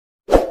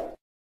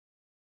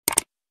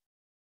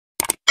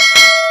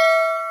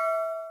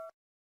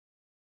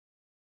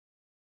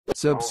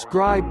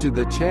Subscribe to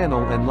the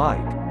channel and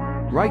like.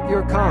 Write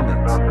your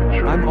comments.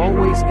 I'm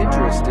always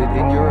interested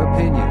in your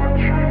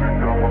opinion.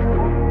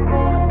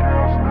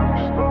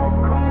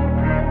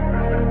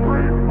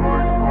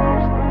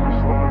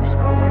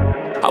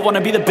 I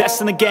wanna be the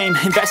best in the game,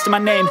 invest in my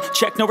name.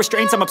 Check no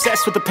restraints, I'm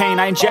obsessed with the pain.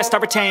 I ingest, I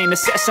retain,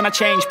 assess and I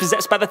change.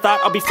 Possessed by the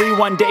thought I'll be free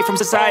one day from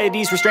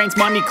society's restraints.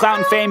 Money, clout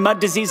and fame, mud,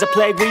 disease, a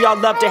plague. We all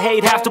love to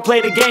hate, have to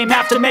play the game,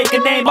 have to make a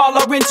name. All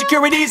our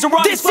insecurities are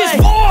on display. This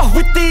is war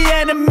with the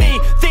enemy.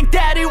 Think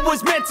that it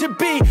was meant to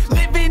be.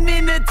 Living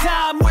in a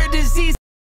time where disease